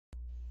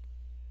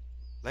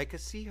Like a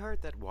sea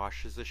heart that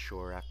washes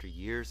ashore after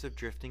years of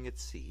drifting at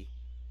sea,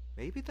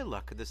 maybe the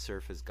luck of the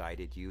surf has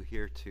guided you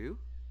here too.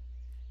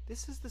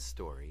 This is the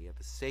story of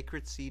a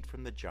sacred seed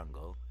from the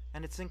jungle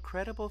and its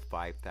incredible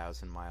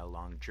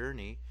 5,000-mile-long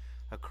journey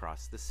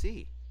across the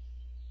sea.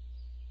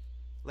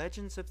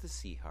 Legends of the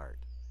Sea Heart,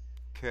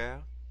 Cœur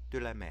de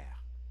la Mer.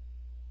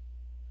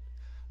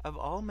 Of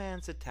all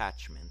man's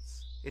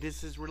attachments, it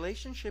is his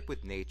relationship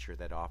with nature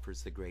that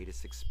offers the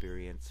greatest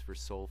experience for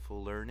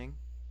soulful learning.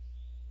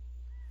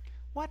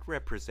 What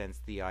represents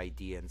the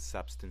idea and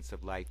substance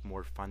of life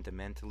more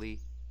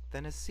fundamentally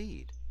than a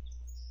seed?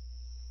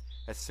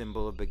 A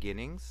symbol of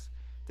beginnings,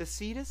 the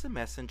seed is a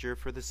messenger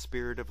for the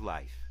spirit of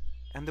life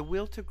and the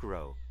will to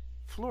grow,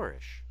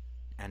 flourish,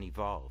 and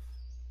evolve.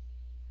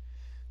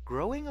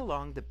 Growing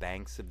along the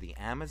banks of the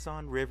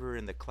Amazon River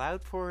in the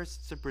cloud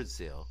forests of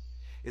Brazil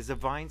is a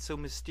vine so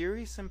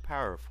mysterious and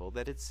powerful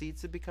that its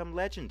seeds have become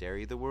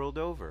legendary the world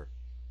over.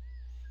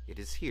 It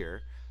is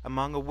here,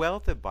 among a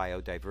wealth of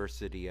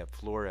biodiversity of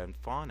flora and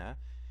fauna,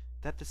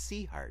 that the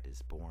sea heart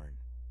is born.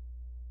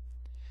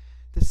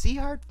 The sea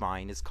heart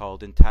vine is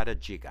called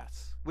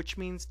Gigas, which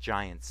means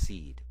giant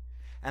seed,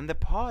 and the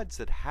pods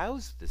that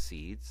house the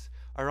seeds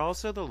are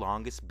also the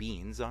longest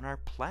beans on our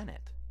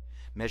planet.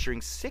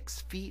 Measuring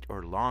 6 feet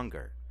or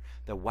longer,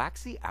 the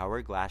waxy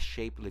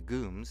hourglass-shaped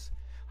legumes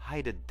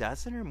hide a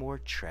dozen or more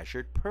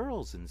treasured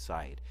pearls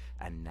inside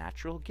a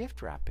natural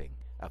gift wrapping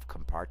of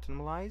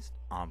compartmentalized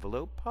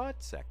envelope pod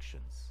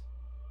sections.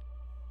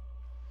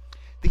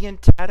 The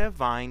entata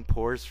vine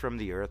pours from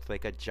the earth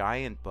like a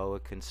giant boa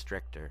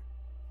constrictor,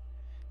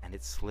 and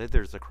it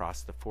slithers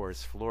across the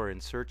forest floor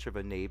in search of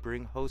a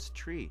neighboring host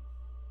tree.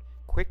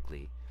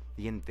 Quickly,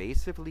 the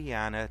invasive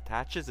liana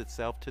attaches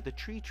itself to the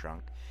tree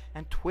trunk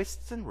and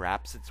twists and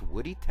wraps its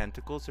woody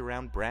tentacles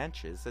around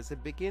branches as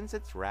it begins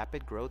its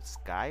rapid growth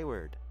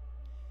skyward.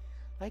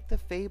 Like the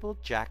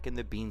fabled Jack and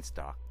the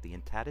Beanstalk, the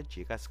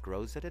Gigas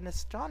grows at an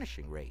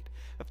astonishing rate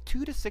of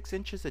 2 to 6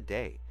 inches a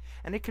day,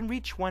 and it can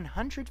reach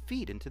 100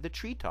 feet into the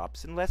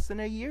treetops in less than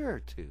a year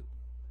or two.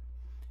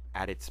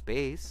 At its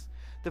base,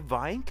 the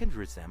vine can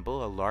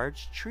resemble a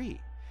large tree,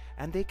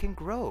 and they can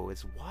grow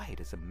as wide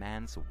as a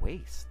man's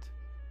waist.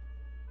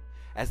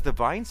 As the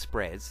vine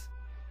spreads,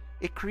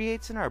 it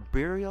creates an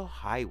arboreal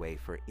highway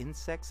for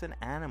insects and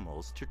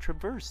animals to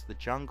traverse the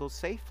jungle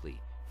safely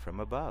from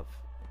above.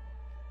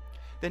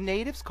 The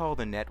natives call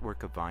the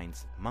network of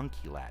vines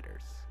monkey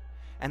ladders,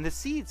 and the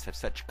seeds have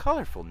such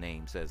colorful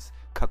names as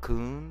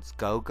cocoons,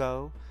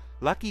 go-go,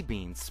 lucky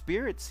beans,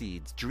 spirit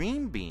seeds,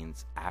 dream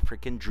beans,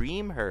 African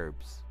dream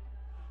herbs.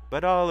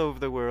 But all over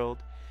the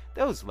world,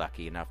 those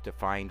lucky enough to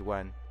find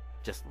one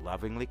just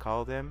lovingly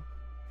call them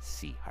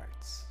sea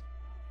hearts.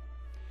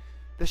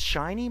 The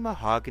shiny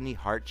mahogany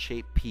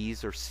heart-shaped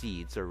peas or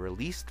seeds are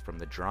released from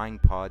the drying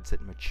pods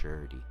at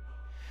maturity.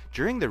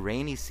 During the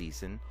rainy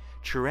season,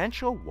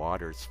 torrential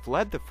waters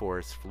flood the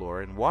forest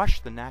floor and wash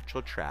the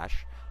natural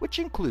trash, which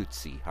includes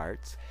sea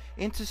hearts,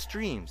 into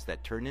streams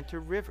that turn into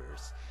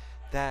rivers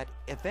that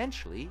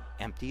eventually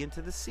empty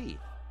into the sea.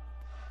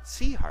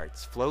 Sea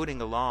hearts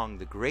floating along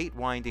the great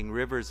winding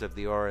rivers of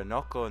the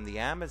Orinoco and the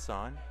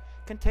Amazon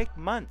can take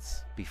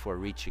months before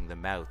reaching the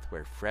mouth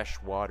where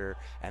fresh water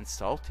and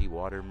salty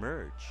water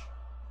merge.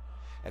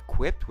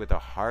 Equipped with a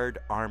hard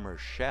armor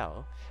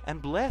shell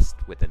and blessed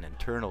with an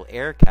internal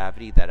air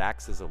cavity that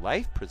acts as a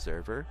life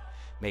preserver,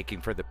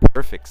 making for the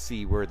perfect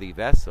seaworthy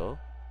vessel,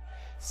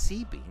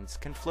 sea beans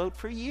can float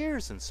for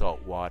years in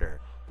salt water,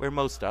 where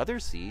most other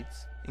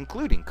seeds,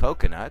 including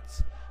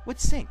coconuts, would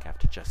sink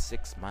after just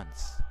 6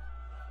 months.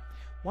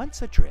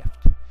 Once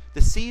adrift,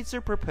 the seeds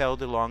are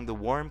propelled along the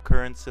warm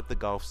currents of the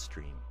Gulf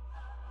Stream.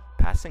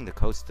 Passing the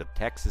coasts of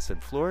Texas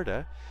and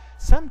Florida,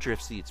 some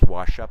drift seeds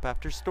wash up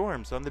after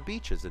storms on the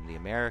beaches in the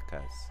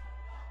Americas,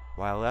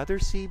 while other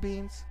sea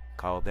beans,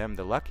 call them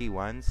the lucky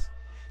ones,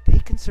 they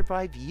can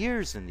survive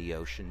years in the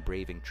ocean,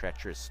 braving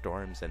treacherous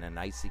storms and an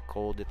icy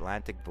cold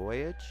Atlantic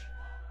voyage.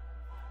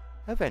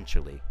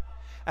 Eventually,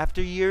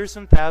 after years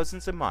and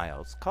thousands of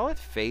miles, call it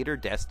fate or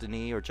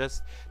destiny or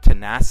just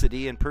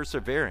tenacity and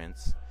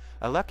perseverance,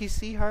 a lucky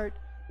sea heart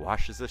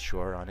washes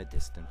ashore on a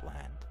distant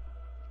land.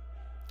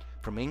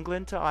 From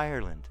England to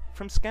Ireland,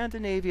 from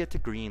Scandinavia to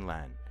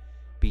Greenland,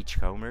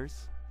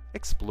 beachcombers,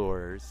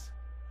 explorers,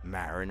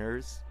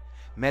 mariners,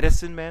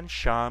 medicine men,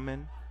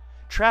 shaman,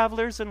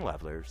 travelers, and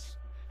lovers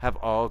have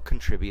all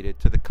contributed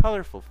to the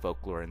colorful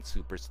folklore and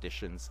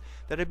superstitions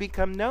that have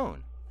become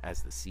known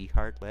as the Sea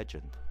Heart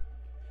legend.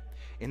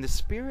 In the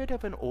spirit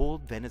of an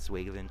old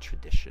Venezuelan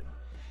tradition,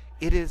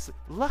 it is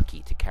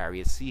lucky to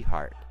carry a sea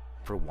heart.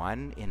 For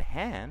one in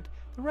hand,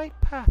 the right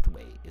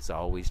pathway is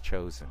always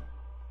chosen.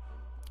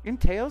 In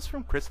tales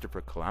from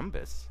Christopher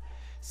Columbus,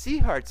 sea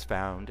hearts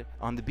found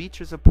on the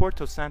beaches of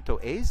Porto Santo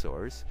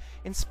Azores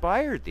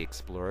inspired the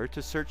explorer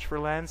to search for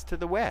lands to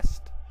the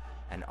west,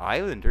 and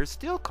islanders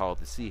still call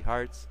the sea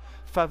hearts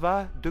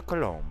fava de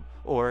Colombe,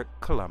 or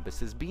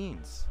Columbus's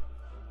beans.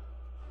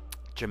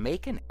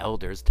 Jamaican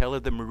elders tell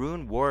of the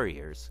maroon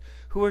warriors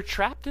who were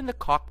trapped in the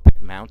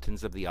cockpit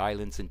mountains of the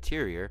island's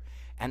interior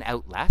and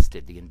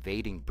outlasted the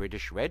invading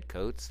British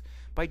redcoats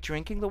by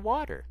drinking the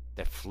water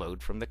that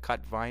flowed from the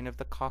cut vine of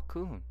the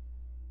cocoon.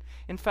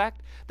 In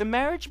fact, the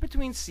marriage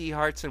between sea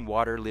hearts and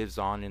water lives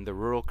on in the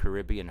rural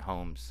Caribbean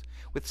homes,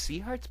 with sea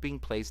hearts being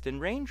placed in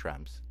rain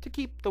drums to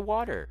keep the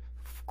water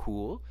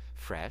cool,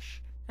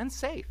 fresh, and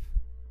safe.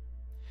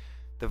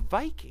 The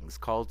Vikings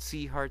called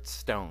sea hearts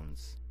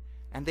stones,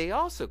 and they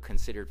also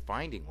considered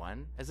finding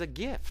one as a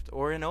gift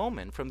or an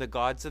omen from the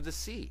gods of the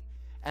sea,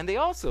 and they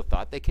also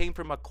thought they came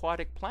from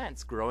aquatic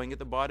plants growing at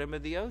the bottom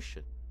of the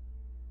ocean.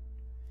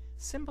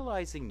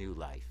 Symbolizing new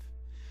life,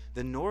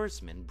 the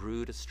Norsemen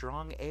brewed a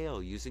strong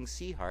ale using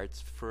sea hearts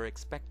for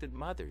expectant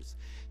mothers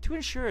to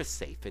ensure a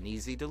safe and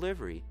easy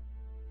delivery.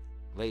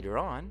 Later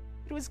on,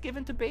 it was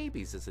given to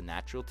babies as a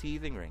natural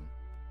teething ring.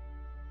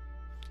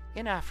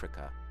 In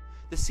Africa,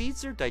 the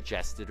seeds are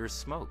digested or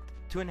smoked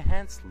to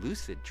enhance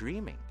lucid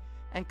dreaming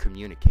and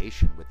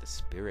communication with the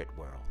spirit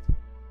world.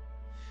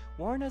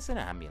 Worn as an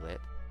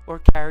amulet or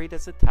carried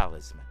as a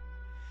talisman,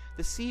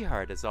 the sea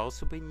heart has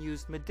also been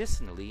used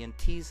medicinally in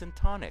teas and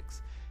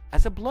tonics,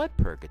 as a blood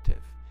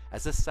purgative,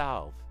 as a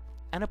salve,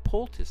 and a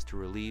poultice to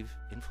relieve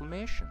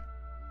inflammation.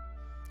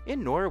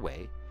 In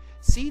Norway,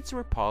 seeds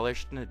were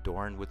polished and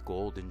adorned with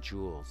gold and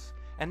jewels,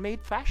 and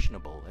made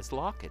fashionable as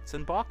lockets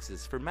and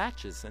boxes for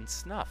matches and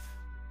snuff.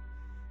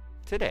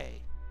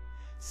 Today,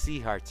 sea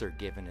hearts are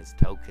given as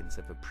tokens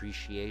of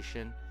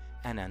appreciation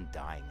and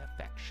undying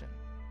affection.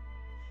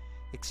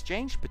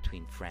 Exchanged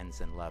between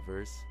friends and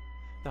lovers,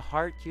 the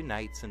heart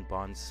unites and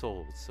bonds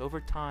souls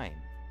over time,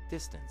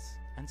 distance,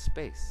 and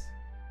space.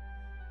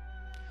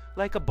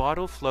 Like a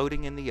bottle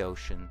floating in the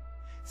ocean,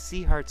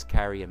 sea hearts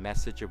carry a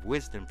message of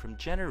wisdom from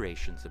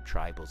generations of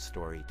tribal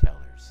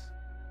storytellers.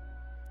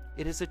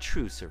 It is a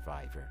true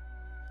survivor,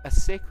 a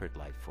sacred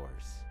life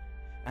force,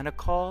 and a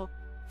call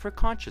for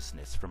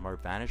consciousness from our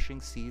vanishing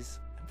seas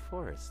and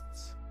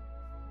forests.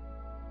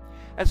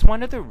 As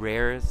one of the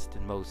rarest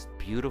and most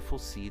beautiful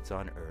seeds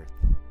on earth,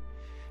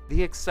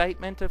 the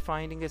excitement of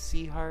finding a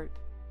sea heart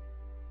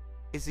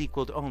is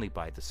equaled only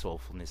by the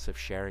soulfulness of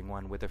sharing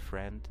one with a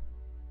friend.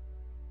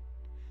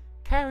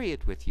 Carry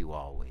it with you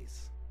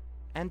always,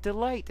 and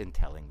delight in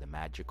telling the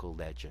magical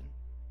legend,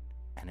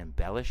 and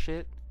embellish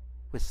it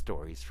with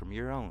stories from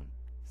your own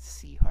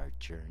sea heart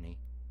journey.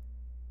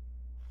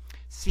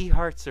 Sea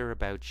hearts are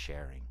about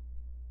sharing.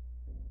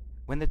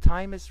 When the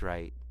time is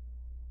right,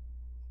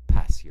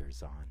 pass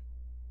yours on.